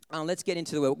let's get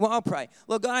into the word. Well, I'll pray.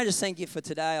 Lord God, I just thank you for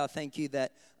today. I thank you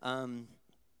that,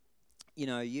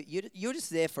 you're just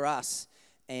there for us.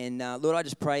 And Lord, I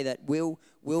just pray that we'll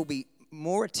be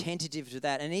more attentive to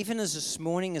that. And even as this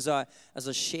morning, as I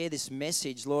share this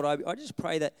message, Lord, I just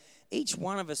pray that each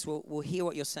one of us will hear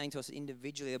what you're saying to us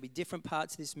individually. There'll be different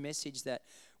parts of this message that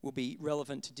will be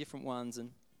relevant to different ones.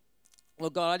 And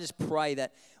Lord God, I just pray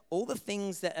that all the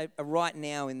things that are right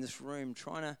now in this room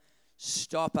trying to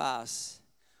stop us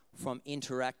from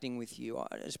interacting with you,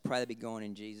 I just pray they be gone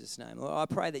in Jesus' name. Lord, I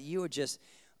pray that you are just,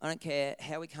 I don't care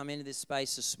how we come into this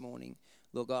space this morning,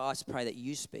 Lord God, I just pray that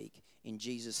you speak in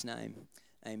Jesus' name.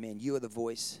 Amen. You are the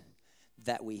voice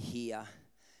that we hear.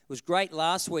 It was great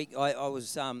last week. I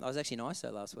was actually nice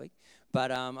though last week,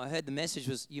 but I heard the message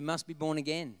was, you must be born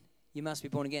again. You must be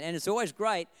born again. And it's always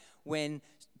great when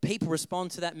people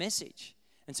respond to that message.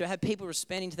 And so I had people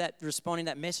responding to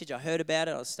that message. I heard about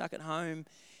it. I was stuck at home.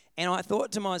 And I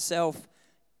thought to myself,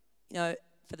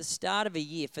 for the start of a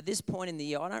year, for this point in the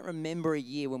year, I don't remember a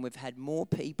year when we've had more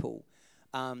people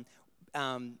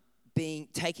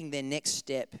taking their next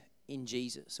step in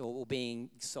Jesus or being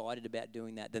excited about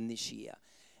doing that than this year.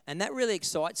 And that really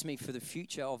excites me for the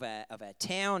future of our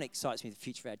town. It excites me for the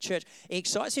future of our church. It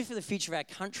excites me for the future of our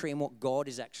country and what God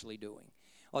is actually doing.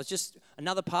 I was just,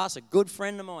 another pastor, a good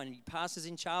friend of mine, he pastors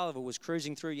in Charleville, was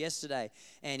cruising through yesterday,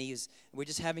 and we're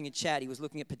just having a chat. He was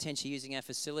looking at potentially using our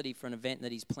facility for an event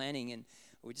that he's planning, and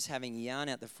we're just having a yarn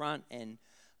out the front, and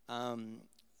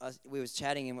we was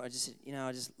chatting, and I just said,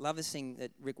 I just love this thing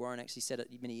that Rick Warren actually said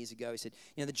many years ago. He said,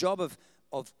 the job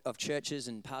of churches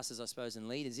and pastors, I suppose, and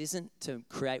leaders isn't to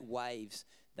create waves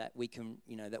that we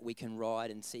can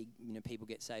ride and see, people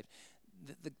get saved.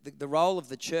 The role of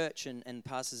the church and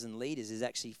pastors and leaders is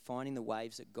actually finding the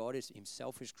waves that God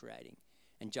himself is creating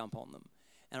and jump on them.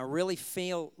 And I really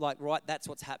feel like, that's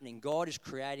what's happening. God is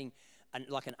creating an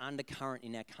undercurrent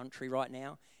in our country right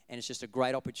now, and it's just a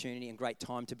great opportunity and great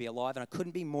time to be alive. And I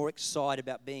couldn't be more excited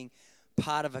about being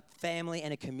part of a family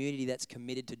and a community that's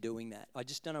committed to doing that. I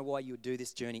just don't know why you would do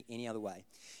this journey any other way.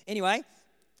 Anyway,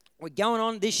 we're going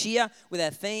on this year with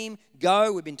our theme,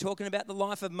 Go. We've been talking about the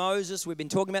life of Moses. We've been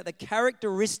talking about the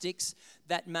characteristics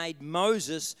that made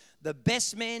Moses the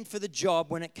best man for the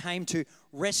job when it came to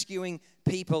rescuing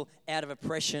people out of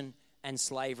oppression and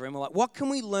slavery. And we're like, what can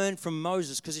we learn from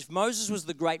Moses? Because if Moses was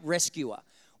the great rescuer,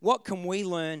 what can we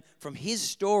learn from his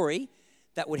story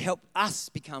that would help us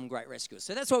become great rescuers?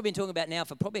 So that's what we've been talking about now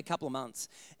for probably a couple of months.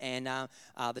 And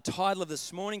the title of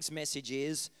this morning's message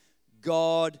is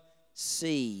God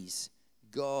Sees.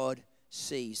 God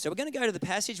sees. So we're going to go to the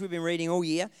passage we've been reading all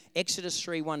year, Exodus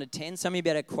 3, 1-10. Some of you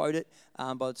better quote it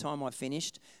by the time I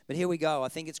finished. But here we go. I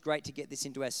think it's great to get this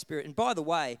into our spirit. And by the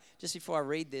way, just before I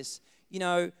read this,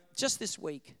 just this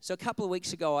week, so a couple of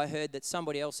weeks ago, I heard that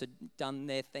somebody else had done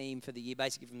their theme for the year,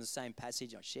 basically from the same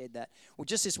passage. I shared that. Well,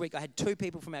 just this week, I had 2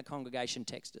 people from our congregation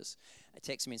text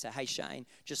me and say, hey, Shane,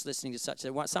 just listening to such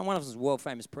a one of them was a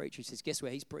world-famous preacher. He says, guess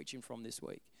where he's preaching from this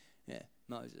week? Yeah,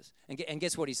 Moses. And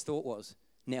guess what his thought was?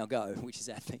 Now go, which is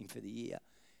our theme for the year.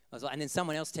 I was like, and then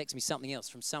someone else texted me something else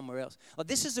from somewhere else. Like,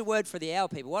 this is the word for the hour,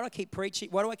 people. Why do I keep preaching?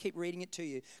 Why do I keep reading it to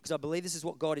you? Because I believe this is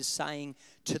what God is saying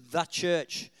to the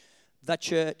church. The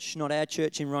church, not our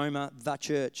church in Roma, the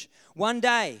church. One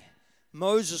day,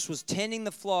 Moses was tending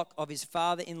the flock of his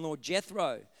father-in-law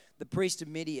Jethro, the priest of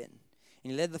Midian.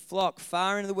 And he led the flock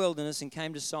far into the wilderness and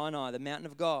came to Sinai, the mountain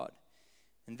of God.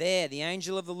 And there the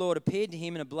angel of the Lord appeared to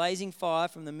him in a blazing fire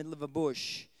from the middle of a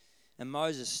bush. And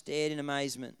Moses stared in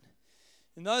amazement.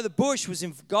 And though the bush was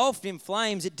engulfed in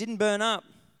flames, it didn't burn up.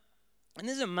 And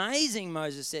this is amazing,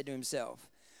 Moses said to himself.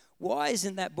 Why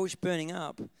isn't that bush burning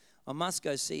up? I must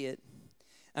go see it.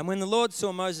 And when the Lord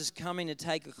saw Moses coming to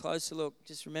take a closer look,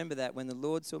 just remember that, when the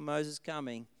Lord saw Moses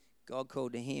coming, God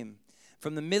called to him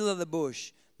from the middle of the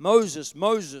bush, Moses,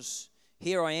 Moses,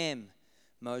 here I am.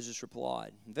 Moses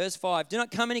replied. In verse 5, do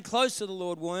not come any closer, the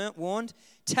Lord warned.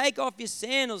 Take off your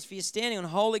sandals, for you're standing on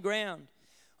holy ground.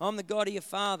 I'm the God of your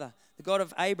father, the God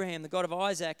of Abraham, the God of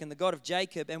Isaac, and the God of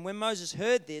Jacob. And when Moses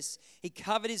heard this, he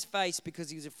covered his face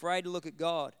because he was afraid to look at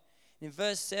God. And in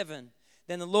verse 7,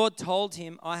 then the Lord told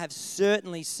him, I have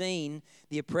certainly seen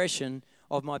the oppression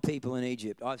of my people in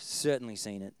Egypt. I've certainly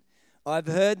seen it. I've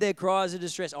heard their cries of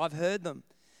distress. I've heard them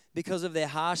because of their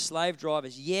harsh slave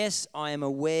drivers. Yes, I am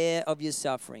aware of your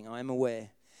suffering. I am aware.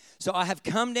 So I have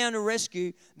come down to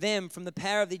rescue them from the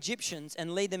power of the Egyptians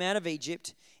and lead them out of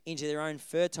Egypt into their own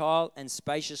fertile and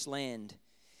spacious land.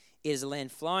 It is a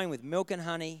land flowing with milk and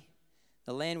honey,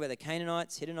 the land where the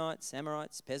Canaanites, Hittites,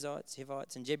 Amorites, Perizzites,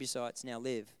 Hivites, and Jebusites now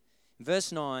live. In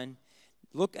verse 9,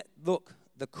 look,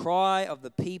 the cry of the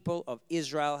people of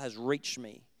Israel has reached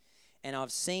me, and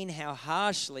I've seen how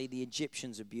harshly the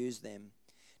Egyptians abused them.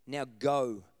 Now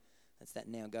go. That's that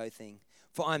now go thing.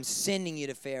 For I'm sending you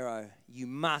to Pharaoh. You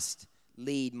must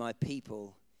lead my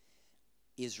people,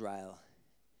 Israel,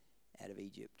 out of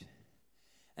Egypt.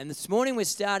 And this morning we're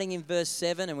starting in verse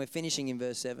 7 and we're finishing in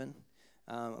verse 7.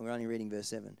 We're only reading verse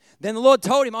 7. Then the Lord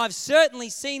told him, I've certainly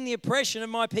seen the oppression of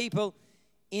my people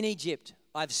in Egypt.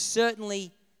 I've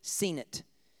certainly seen it.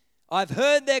 I've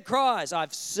heard their cries.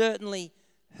 I've certainly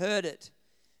heard it.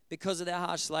 Because of their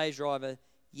harsh slave driver,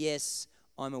 yes,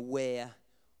 I'm aware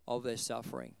of their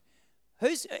suffering.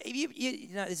 Who's, you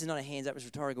know, this is not a hands up, it's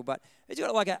rhetorical, but who's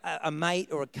got like a mate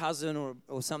or a cousin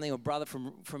or something or brother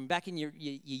from back in your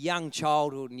young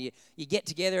childhood, and you get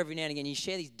together every now and again, you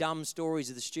share these dumb stories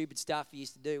of the stupid stuff you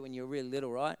used to do when you were really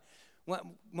little, right?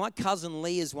 My cousin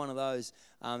Lee is one of those.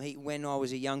 When I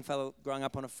was a young fellow growing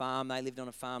up on a farm, they lived on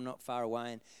a farm not far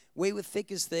away, and we were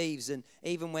thick as thieves, and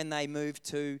even when they moved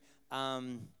to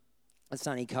the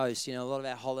sunny coast, you know, a lot of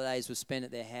our holidays were spent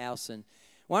at their house. And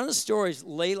one of the stories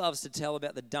Lee loves to tell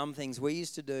about the dumb things we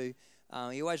used to do,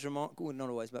 he always not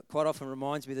always, but quite often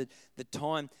reminds me that the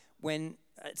time when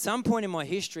at some point in my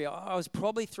history, I was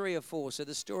probably 3 or 4, so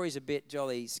the story's a bit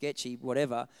jolly sketchy,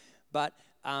 whatever, but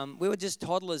we were just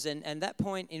toddlers, and that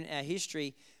point in our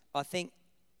history, I think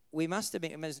we must have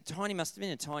been, must have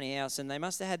been a tiny house, and they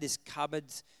must have had this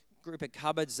group of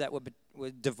cupboards that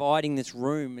were dividing this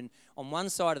room, and on one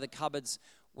side of the cupboards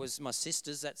was my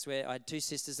sisters. That's where I had 2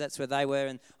 sisters. That's where they were,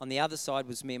 and on the other side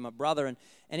was me and my brother. And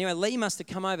anyway, Lee must have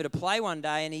come over to play one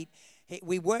day, and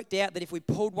we worked out that if we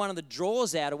pulled one of the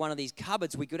drawers out of one of these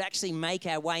cupboards, we could actually make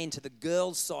our way into the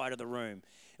girls' side of the room.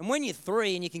 And when you're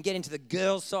 3 and you can get into the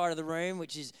girls' side of the room,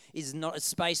 which is not a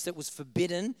space that was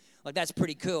forbidden, like that's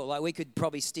pretty cool. Like we could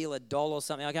probably steal a doll or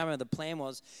something. I can't remember what the plan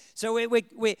was. So we're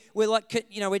like,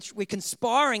 you know, we're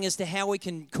conspiring as to how we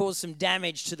can cause some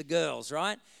damage to the girls,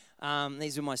 right?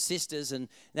 These were my sisters, and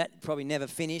that probably never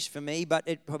finished for me, but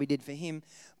it probably did for him.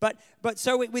 But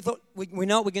so we thought, we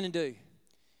know what we're going to do.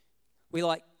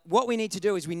 What we need to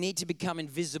do is we need to become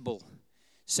invisible.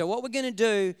 So what we're going to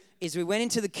do is we went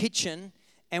into the kitchen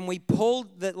and we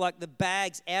pulled the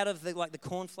bags out of the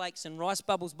cornflakes and rice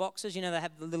bubbles boxes. You know, they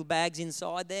have the little bags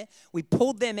inside there. We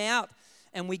pulled them out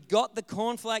and we got the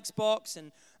cornflakes box,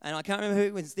 and I can't remember who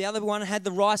it was. The other one had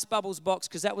the rice bubbles box,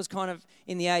 because that was kind of,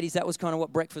 in the 80s, that was kind of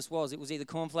what breakfast was. It was either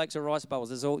cornflakes or rice bubbles.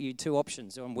 There's you 2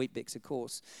 options on Weet-Bix, of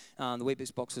course. The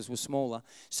Weet-Bix boxes were smaller.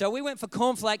 So we went for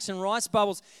cornflakes and rice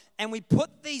bubbles, and we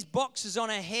put these boxes on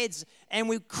our heads, and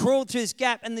we crawled through this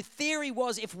gap. And the theory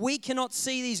was, if we cannot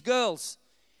see these girls,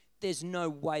 there's no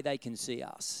way they can see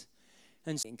us.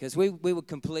 And because we were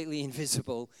completely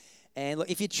invisible. And look,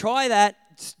 if you try that,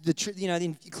 the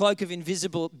cloak of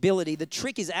invisibility, the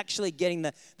trick is actually getting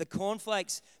the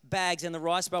cornflakes bags and the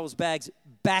rice bubbles bags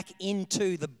back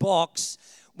into the box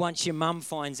once your mum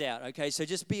finds out, okay? So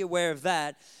just be aware of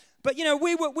that. But, you know,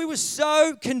 we were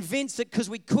so convinced that because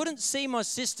we couldn't see my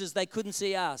sisters, they couldn't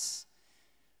see us.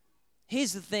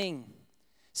 Here's the thing.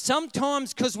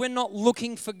 Sometimes because we're not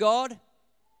looking for God,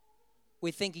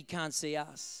 we think he can't see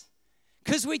us.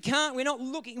 Because we're not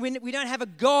looking, we don't have a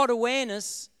God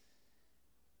awareness.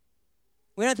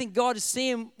 We don't think God is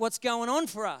seeing what's going on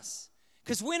for us.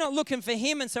 Because we're not looking for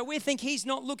him, and so we think he's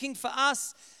not looking for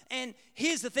us. And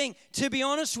here's the thing, to be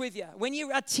honest with you, when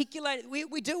you articulate it,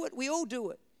 we do it, we all do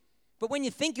it. But when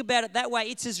you think about it that way,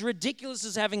 it's as ridiculous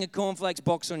as having a cornflakes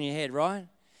box on your head, right?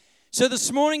 So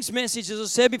this morning's message, as I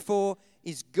said before,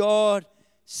 is God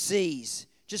sees.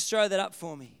 Just throw that up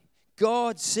for me.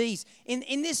 God sees.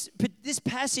 In this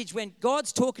passage, when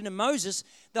God's talking to Moses,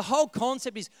 the whole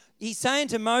concept is he's saying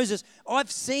to Moses, I've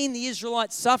seen the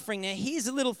Israelites suffering. Now, here's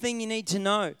a little thing you need to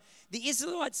know. The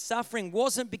Israelites suffering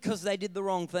wasn't because they did the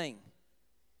wrong thing.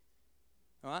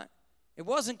 Right? It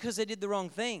wasn't because they did the wrong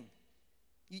thing.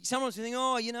 Someone's thinking,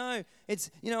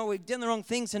 we've done the wrong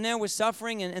thing, so now we're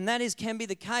suffering, and that can be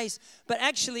the case. But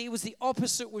actually, it was the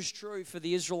opposite was true for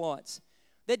the Israelites.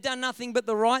 They'd done nothing but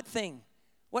the right thing.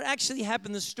 What actually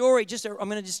happened, the story, I'm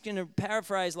going to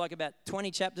paraphrase like about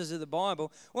 20 chapters of the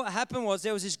Bible. What happened was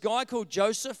there was this guy called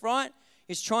Joseph, right?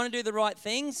 He's trying to do the right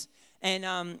things,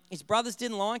 and his brothers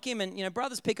didn't like him. And, you know,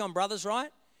 brothers pick on brothers,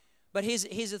 right? But here's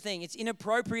the thing. It's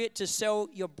inappropriate to sell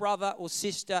your brother or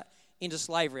sister into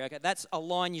slavery, okay? That's a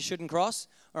line you shouldn't cross,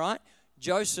 all right?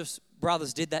 Joseph's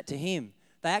brothers did that to him.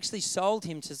 They actually sold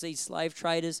him to these slave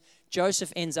traders.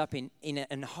 Joseph ends up in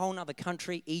a whole other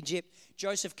country, Egypt.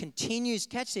 Joseph continues,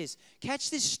 catch this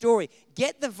story.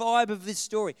 Get the vibe of this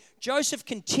story. Joseph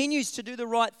continues to do the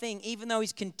right thing, even though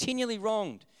he's continually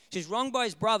wronged. So he's wronged by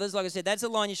his brothers. Like I said, that's a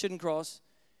line you shouldn't cross.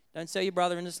 Don't sell your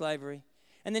brother into slavery.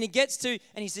 And then he gets to,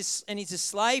 and he's a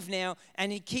slave now,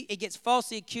 and he gets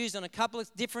falsely accused on a couple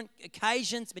of different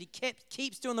occasions, but he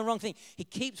keeps doing the wrong thing. He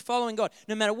keeps following God.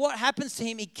 No matter what happens to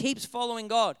him, he keeps following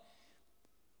God.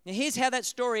 Now, here's how that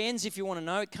story ends, if you want to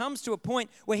know. It comes to a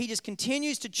point where he just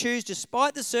continues to choose,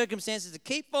 despite the circumstances, to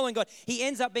keep following God. He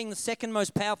ends up being the second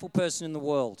most powerful person in the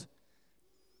world.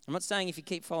 I'm not saying if you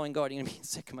keep following God, you're going to be the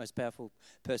second most powerful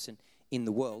person in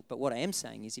the world. But what I am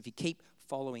saying is if you keep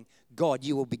following God,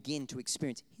 you will begin to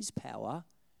experience his power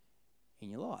in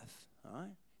your life. All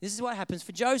right? This is what happens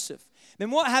for Joseph. Then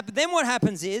what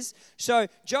happens is, so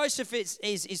Joseph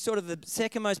is sort of the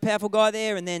second most powerful guy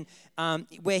there, and then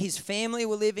where his family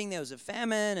were living, there was a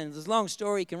famine, and there's a long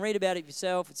story. You can read about it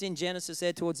yourself. It's in Genesis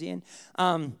there towards the end.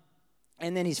 And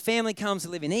then his family comes to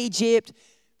live in Egypt.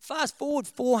 Fast forward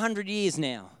 400 years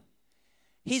now.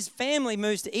 His family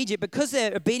moves to Egypt because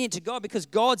they're obedient to God, because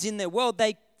God's in their world.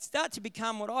 They start to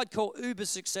become what I'd call uber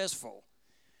successful.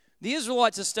 The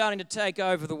Israelites are starting to take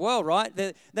over the world, right?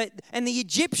 And the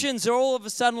Egyptians are all of a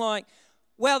sudden like,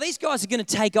 well, these guys are going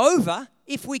to take over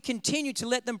if we continue to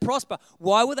let them prosper.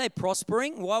 Why were they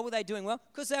prospering? Why were they doing well?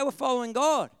 Because they were following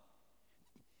God.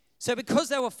 So because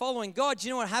they were following God, do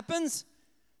you know what happens?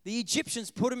 The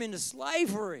Egyptians put them into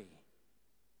slavery.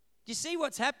 Do you see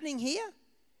what's happening here?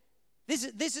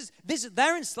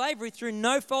 They're in slavery through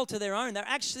no fault of their own. They're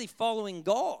actually following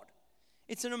God.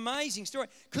 It's an amazing story.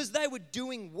 Because they were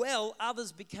doing well,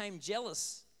 others became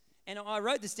jealous. And I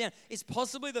wrote this down. It's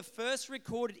possibly the first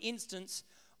recorded instance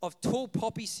of tall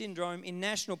poppy syndrome in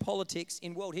national politics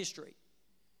in world history.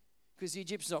 Because the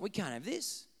Egyptians are like, we can't have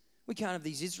this. We can't have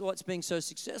these Israelites being so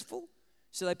successful.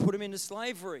 So they put them into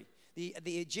slavery. The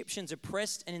Egyptians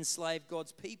oppressed and enslaved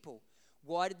God's people.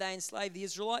 Why did they enslave the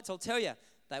Israelites? I'll tell you.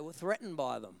 They were threatened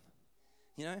by them.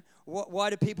 You know, why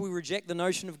do people reject the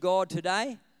notion of God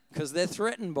today? Because they're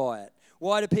threatened by it.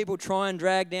 Why do people try and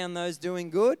drag down those doing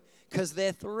good? Because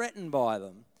they're threatened by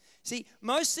them. See,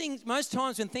 most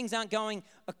times when things aren't going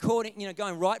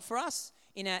going right for us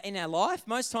in our life,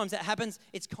 most times that happens,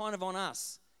 it's kind of on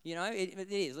us. You know, it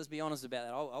is. Let's be honest about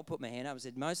that. I'll put my hand up and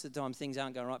say, most of the time things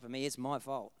aren't going right for me, it's my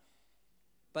fault.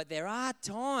 But there are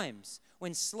times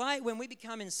when we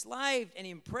become enslaved and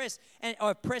oppressed,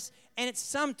 and it's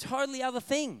some totally other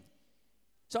thing.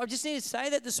 So I just need to say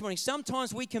that this morning.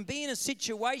 Sometimes we can be in a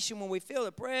situation when we feel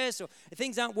depressed or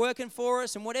things aren't working for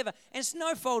us and whatever, and it's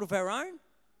no fault of our own.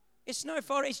 It's no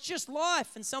fault. It's just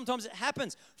life, and sometimes it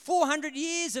happens. 400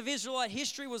 years of Israelite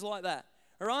history was like that,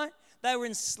 all right? They were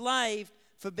enslaved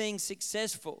for being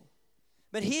successful.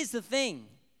 But here's the thing.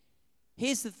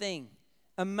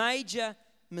 A major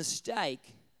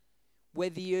mistake,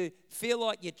 whether you feel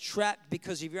like you're trapped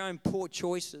because of your own poor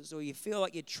choices or you feel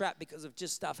like you're trapped because of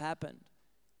just stuff happened,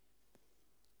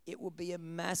 it will be a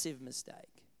massive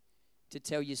mistake to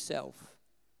tell yourself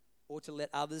or to let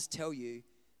others tell you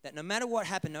that no matter what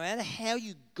happened, no matter how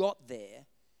you got there,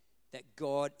 that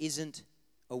God isn't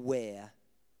aware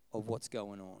of what's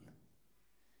going on.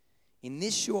 In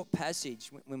this short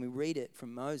passage, when we read it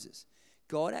from Moses,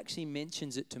 God actually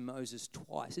mentions it to Moses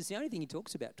twice. It's the only thing he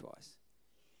talks about twice.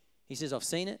 He says, I've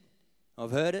seen it,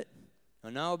 I've heard it,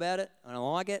 I know about it, I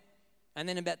don't like it. And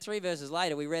then about 3 verses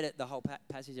later, we read it, the whole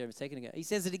passage there a second ago. He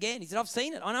says it again. He said, I've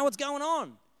seen it, I know what's going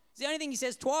on. It's the only thing he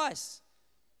says twice.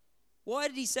 Why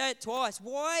did he say it twice?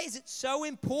 Why is it so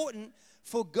important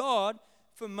for God,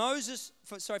 for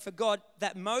God,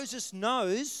 that Moses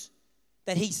knows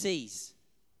that he sees?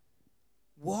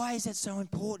 Why is that so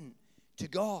important to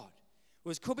God?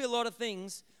 Well, it could be a lot of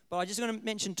things, but I just want to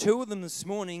mention 2 of them this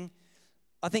morning.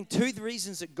 I think 2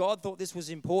 reasons that God thought this was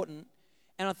important.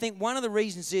 And I think one of the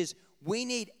reasons is we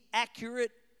need accurate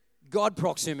God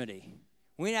proximity.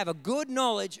 We need to have a good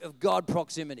knowledge of God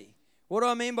proximity. What do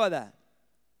I mean by that?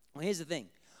 Well, here's the thing.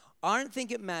 I don't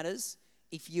think it matters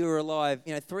if you were alive,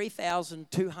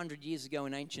 3,200 years ago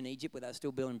in ancient Egypt where they were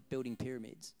still building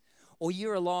pyramids, or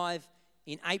you're alive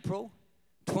in April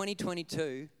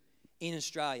 2022 in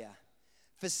Australia.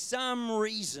 For some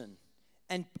reason,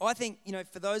 and I think,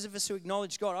 for those of us who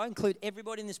acknowledge God, I include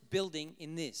everybody in this building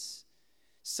in this.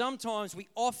 Sometimes we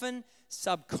often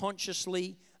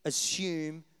subconsciously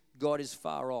assume God is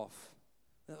far off.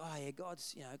 Oh yeah,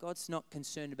 God's not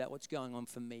concerned about what's going on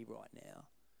for me right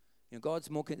now. God's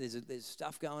more. There's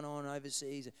stuff going on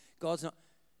overseas. God's not.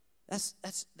 That's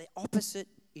the opposite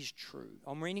is true.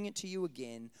 I'm reading it to you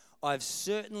again. I've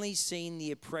certainly seen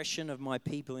the oppression of my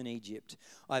people in Egypt.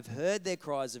 I've heard their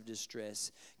cries of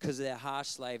distress because of their harsh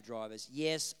slave drivers.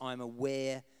 Yes, I'm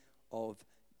aware of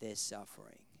their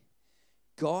suffering.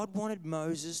 God wanted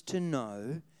Moses to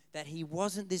know that he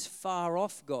wasn't this far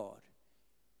off God.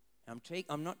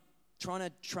 I'm not trying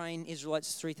to train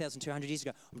Israelites 3,200 years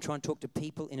ago. I'm trying to talk to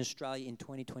people in Australia in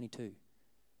 2022.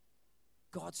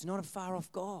 God's not a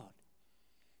far-off God.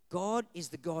 God is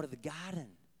the God of the garden.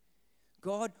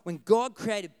 When God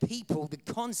created people, the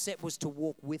concept was to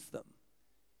walk with them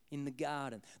in the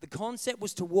garden. The concept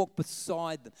was to walk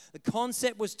beside them. The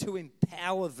concept was to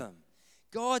empower them.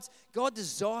 God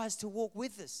desires to walk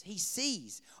with us. He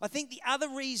sees. I think the other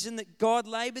reason that God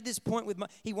labored this point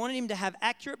he wanted him to have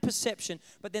accurate perception.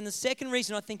 But then the second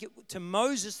reason I think to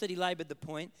Moses that he labored the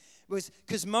point was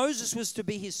because Moses was to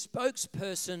be his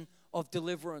spokesperson of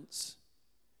deliverance,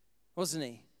 wasn't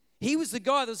he? He was the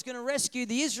guy that was going to rescue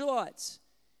the Israelites.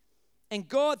 And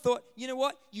God thought, you know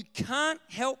what? You can't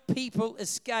help people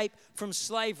escape from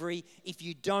slavery if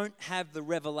you don't have the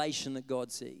revelation that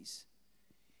God sees.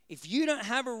 If you don't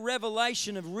have a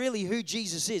revelation of really who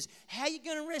Jesus is, how are you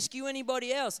going to rescue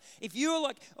anybody else? If you're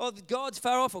like, oh, God's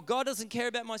far off, or God doesn't care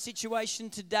about my situation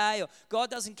today, or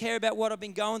God doesn't care about what I've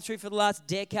been going through for the last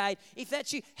decade, if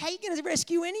that's you, how are you going to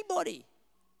rescue anybody?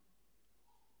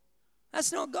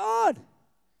 That's not God.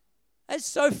 That's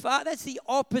so far, that's the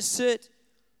opposite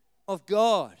of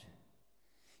God.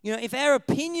 You know, if our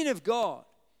opinion of God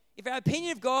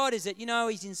is that, you know,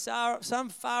 he's in some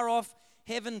far off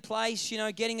heaven place, you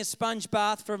know, getting a sponge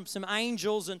bath from some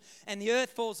angels and the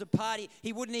earth falls apart,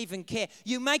 he wouldn't even care.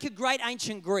 You make a great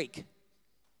ancient Greek,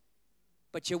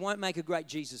 but you won't make a great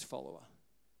Jesus follower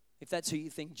if that's who you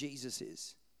think Jesus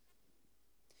is.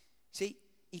 See,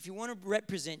 if you want to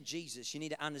represent Jesus, you need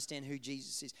to understand who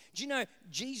Jesus is. Do you know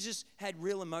Jesus had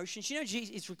real emotions? Do you know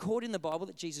it's recorded in the Bible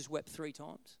that Jesus wept 3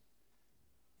 times?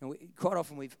 And quite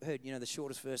often we've heard, you know, the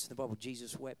shortest verse in the Bible,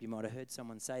 Jesus wept. You might have heard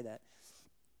someone say that.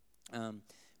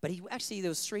 But there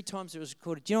was 3 times it was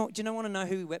recorded. Do you want to know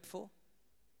who he wept for?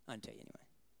 I won't tell you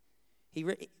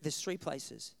anyway. There's 3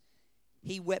 places.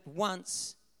 He wept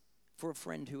once for a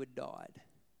friend who had died.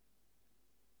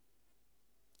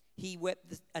 He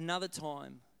wept another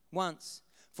time, once,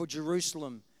 for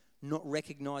Jerusalem not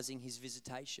recognizing his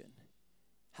visitation.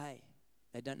 Hey,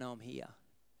 they don't know I'm here.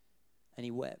 And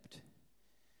he wept.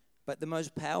 But the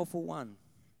most powerful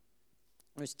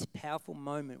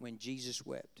moment when Jesus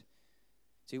wept.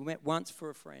 So he wept once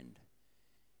for a friend.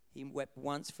 He wept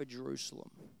once for Jerusalem.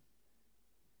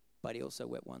 But he also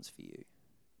wept once for you.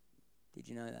 Did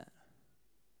you know that?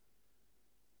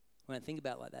 We don't think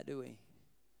about it like that, do we?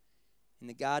 In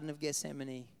the Garden of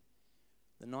Gethsemane,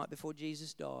 the night before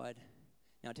Jesus died.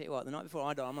 Now, I'll tell you what, the night before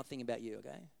I died, I'm not thinking about you,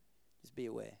 okay? Just be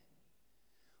aware.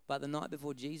 But the night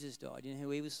before Jesus died, you know who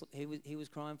he was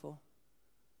crying for?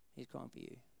 He's crying for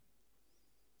you.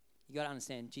 You got to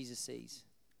understand, Jesus sees.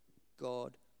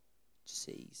 God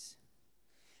sees.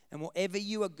 And whatever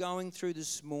you are going through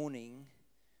this morning,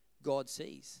 God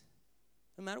sees.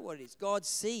 No matter what it is, God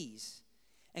sees.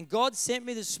 And God sent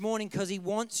me this morning because he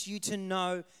wants you to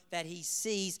know that he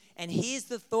sees. And here's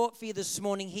the thought for you this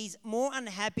morning. He's more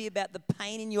unhappy about the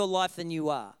pain in your life than you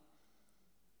are.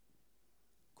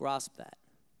 Grasp that.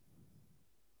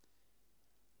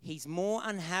 He's more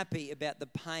unhappy about the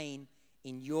pain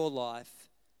in your life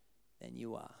than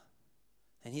you are.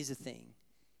 And here's the thing.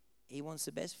 He wants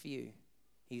the best for you.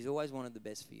 He's always wanted the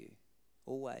best for you.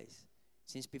 Always.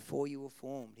 Since before you were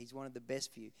formed, he's wanted the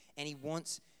best for you. And he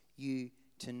wants you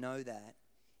to know that.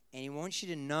 And he wants you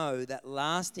to know that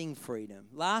lasting freedom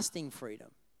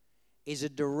is a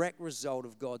direct result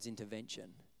of God's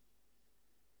intervention.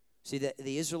 See,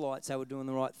 the Israelites, they were doing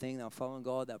the right thing. They were following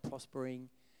God. They were prospering,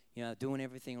 you know, doing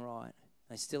everything right.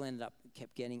 They still ended up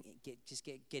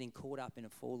getting caught up in a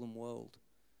fallen world.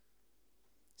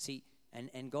 See,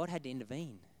 and God had to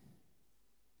intervene.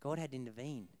 God had to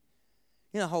intervene.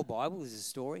 You know, the whole Bible is a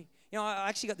story. You know, I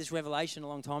actually got this revelation a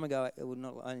long time ago. Well,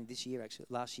 not only this year, actually.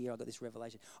 Last year I got this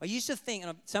revelation. I used to think,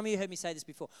 and some of you heard me say this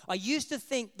before, I used to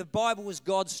think the Bible was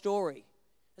God's story.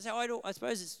 That's how I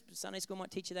suppose Sunday school might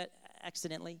teach you that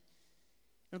accidentally.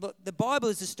 But the Bible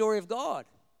is the story of God.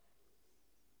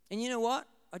 And you know what?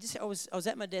 I was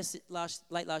at my desk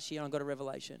late last year and I got a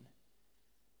revelation.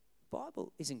 The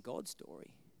Bible isn't God's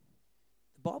story.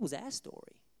 The Bible's our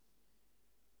story.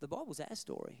 The Bible's our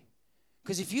story.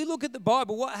 Because if you look at the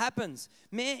Bible, what happens?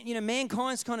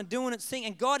 Mankind's kind of doing its thing,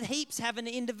 and God keeps having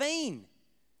to intervene.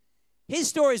 His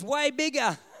story is way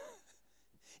bigger.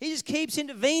 He just keeps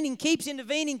intervening.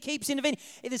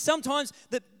 There's sometimes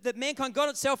that mankind got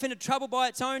itself into trouble by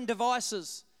its own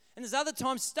devices. And there's other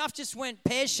times stuff just went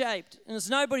pear-shaped. And it's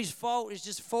nobody's fault. It's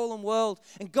just a fallen world.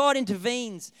 And God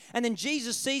intervenes. And then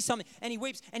Jesus sees something and he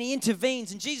weeps and he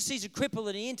intervenes. And Jesus sees a cripple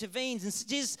and he intervenes. And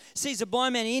Jesus sees a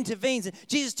blind man and he intervenes. And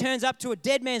Jesus turns up to a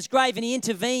dead man's grave and he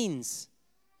intervenes.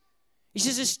 This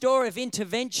is a story of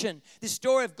intervention, this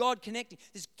story of God connecting,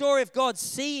 this story of God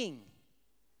seeing.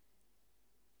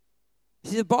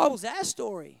 See, the Bible's our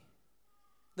story.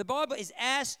 The Bible is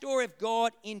our story of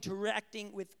God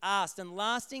interacting with us. And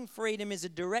lasting freedom is a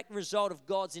direct result of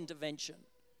God's intervention.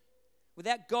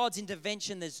 Without God's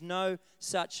intervention, there's no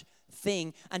such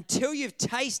thing. Until you've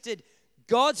tasted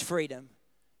God's freedom,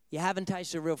 you haven't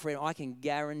tasted real freedom. I can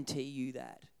guarantee you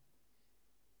that.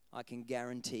 I can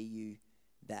guarantee you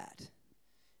that.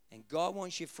 And God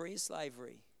wants you free of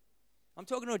slavery. I'm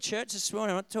talking to a church this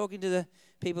morning. I'm not talking to the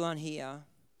people on here.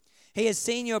 He has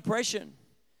seen your oppression.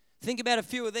 Think about a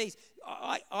few of these.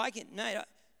 I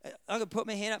can put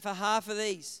my hand up for half of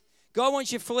these. God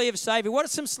wants you free of slavery. What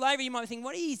is some slavery? You might think,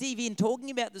 what is he even talking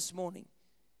about this morning?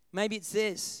 Maybe it's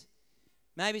this.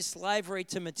 Maybe it's slavery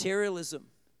to materialism.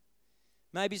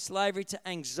 Maybe slavery to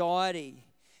anxiety.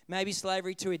 Maybe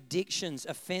slavery to addictions,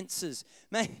 offenses.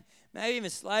 Maybe even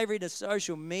slavery to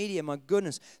social media, my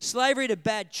goodness. Slavery to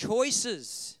bad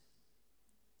choices.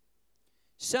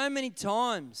 So many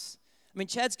times. I mean,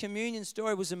 Chad's communion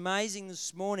story was amazing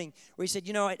this morning, where he said,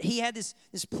 you know, he had this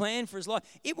plan for his life.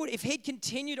 It would, if he'd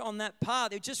continued on that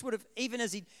path, it just would have, even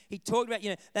as he talked about, you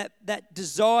know, that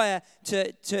desire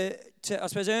to I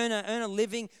suppose earn a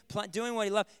living, doing what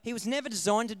he loved. He was never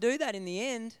designed to do that in the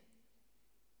end.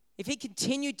 If he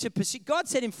continued to pursue, God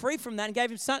set him free from that and gave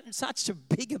him such a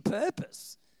bigger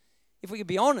purpose. If we could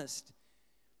be honest,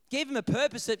 gave him a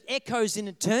purpose that echoes in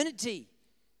eternity.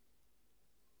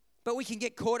 But we can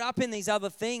get caught up in these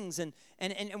other things and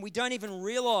we don't even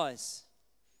realize.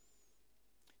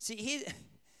 See, here,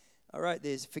 I wrote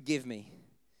this, forgive me,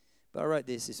 but I wrote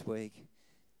this week.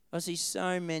 I see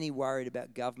so many worried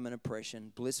about government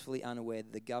oppression, blissfully unaware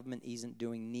that the government isn't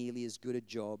doing nearly as good a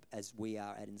job as we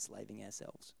are at enslaving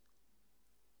ourselves.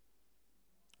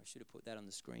 I should have put that on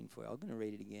the screen for you. I'm going to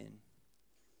read it again.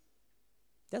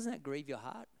 Doesn't that grieve your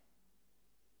heart?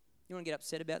 You want to get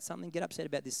upset about something? Get upset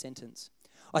about this sentence.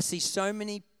 I see so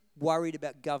many worried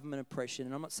about government oppression,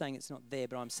 and I'm not saying it's not there,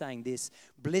 but I'm saying this,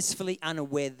 blissfully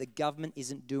unaware that the government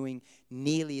isn't doing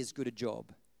nearly as good a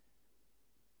job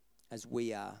as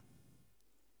we are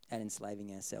at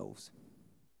enslaving ourselves.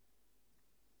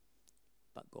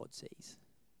 But God sees.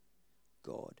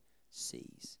 God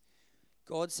sees.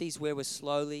 God sees where we're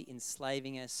slowly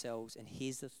enslaving ourselves, and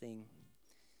here's the thing.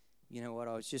 You know what,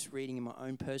 I was just reading in my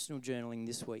own personal journaling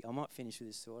this week. I might finish with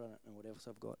this thought. I don't know what else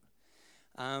I've got.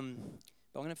 But I'm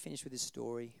going to finish with this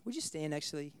story. Would you stand,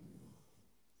 actually?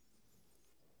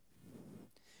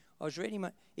 I was reading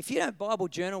if you don't Bible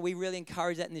journal, we really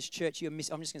encourage that in this church. I'm just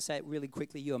going to say it really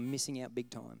quickly. You are missing out big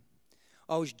time.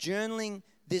 I was journaling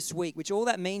this week, which all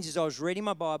that means is I was reading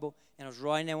my Bible and I was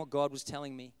writing down what God was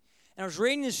telling me. And I was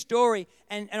reading this story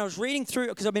and I was reading through,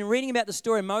 because I've been reading about the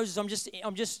story of Moses. I'm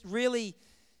just really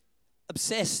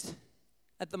obsessed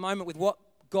at the moment with what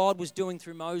God was doing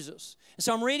through Moses. And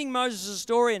so I'm reading Moses'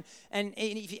 story, and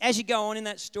as you go on in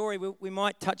that story, we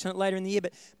might touch on it later in the year,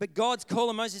 but God's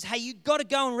calling Moses, hey, you've got to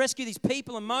go and rescue these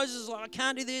people. And Moses is like, I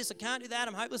can't do this, I can't do that,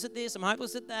 I'm hopeless at this, I'm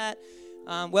hopeless at that.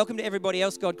 Welcome to everybody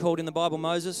else God called in the Bible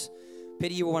Moses.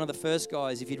 Pity you were one of the first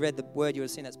guys. If you'd read the word, you would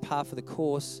have seen that's par for the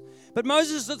course. But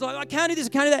Moses is like, I can't do this, I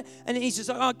can't do that. And he's just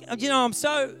like,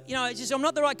 I'm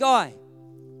not the right guy.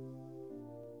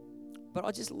 But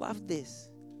I just love this.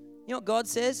 You know what God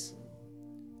says?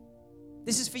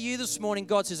 This is for you this morning.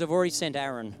 God says, I've already sent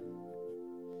Aaron.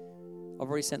 I've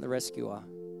already sent the rescuer.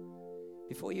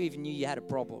 Before you even knew you had a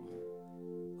problem,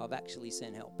 I've actually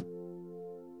sent help.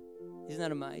 Isn't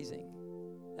that amazing?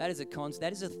 That is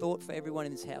a thought for everyone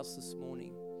in this house this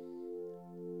morning.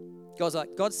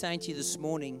 God's saying to you this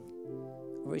morning,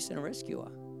 I've already sent a rescuer.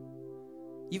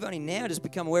 You've only now just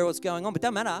become aware of what's going on, but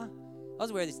doesn't matter. I was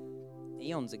aware of this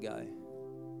eons ago.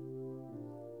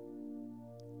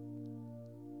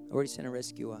 I already sent a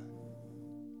rescuer.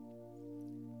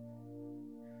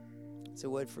 It's a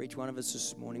word for each one of us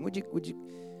this morning. We just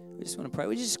want to pray.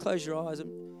 Would you just close your eyes? I'm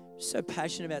just so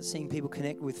passionate about seeing people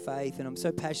connect with faith, and I'm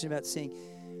so passionate about seeing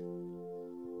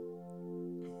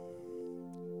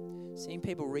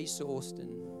people resourced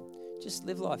and just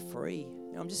live life free.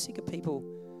 You know, I'm just sick of people,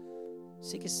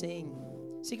 sick of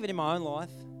it in my own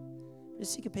life. I'm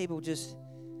just sick of people just,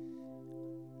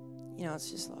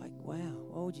 it's just like, wow,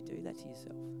 why would you do that to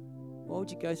yourself? Why would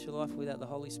you go through life without the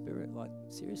Holy Spirit? Like,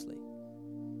 seriously.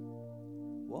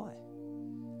 Why?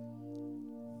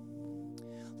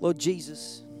 Lord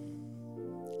Jesus.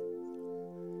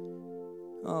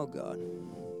 Oh, God.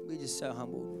 We're just so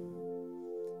humbled.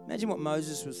 Imagine what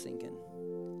Moses was thinking.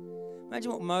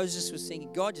 Imagine what Moses was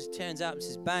thinking. God just turns up and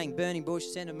says, bang, burning bush,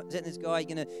 send this guy,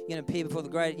 you're going to appear before the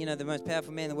great, the most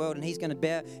powerful man in the world, and he's going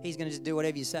to just do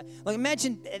whatever you say. Like,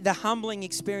 imagine the humbling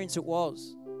experience it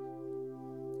was.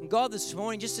 And God, this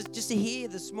morning, just to hear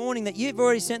this morning that you've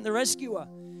already sent the rescuer.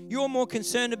 You're more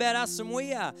concerned about us than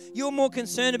we are. You're more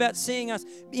concerned about seeing us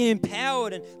being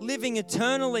empowered and living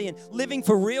eternally and living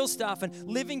for real stuff and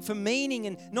living for meaning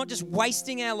and not just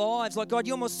wasting our lives. Like, God,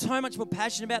 you're so much more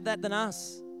passionate about that than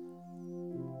us.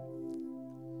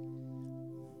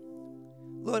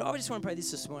 Lord, I just want to pray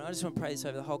this morning. I just want to pray this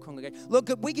over the whole congregation. Look,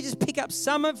 we could just pick up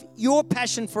some of your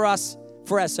passion for us,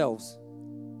 for ourselves.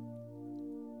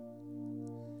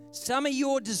 Some of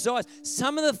your desires,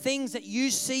 some of the things that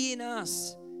you see in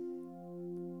us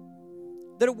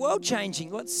that are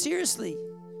world-changing. Like, seriously.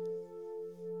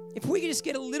 If we could just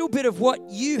get a little bit of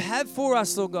what you have for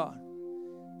us, Lord God,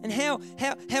 and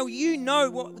how you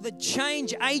know what the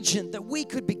change agent that we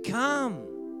could become.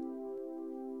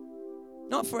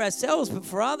 Not for ourselves, but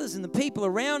for others and the people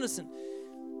around us. And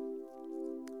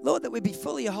Lord, that we be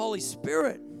full of your Holy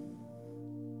Spirit.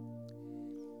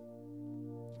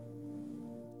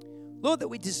 Lord, that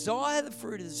we desire the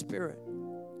fruit of the Spirit.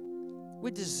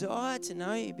 We desire to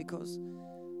know you because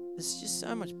there's just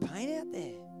so much pain out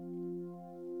there.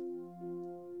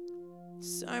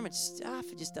 So much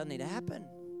stuff. It just doesn't need to happen.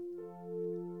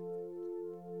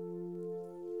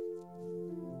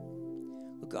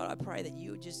 Well, God, I pray that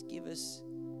you would just give us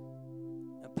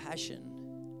a passion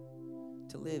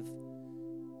to live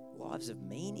lives of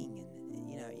meaning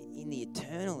and, in the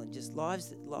eternal, and just lives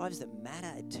that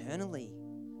matter eternally.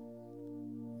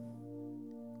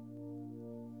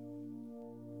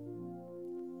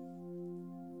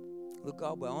 Look,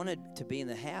 God, we're honored to be in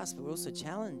the house, but we're also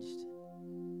challenged.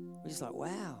 We're just like,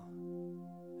 wow,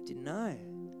 I didn't know.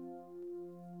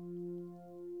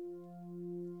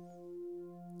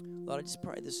 Lord, I just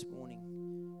pray this morning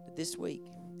that this week,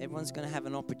 everyone's going to have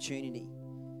an opportunity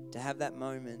to have that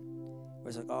moment where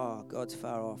it's like, oh, God's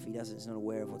far off. He's not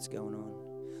aware of what's going on.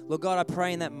 Lord God, I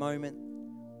pray in that moment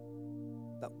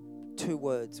that 2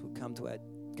 words would come to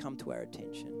our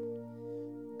attention.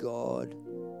 God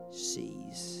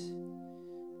sees.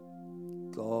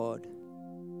 God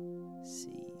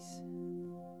sees.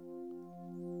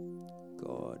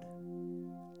 God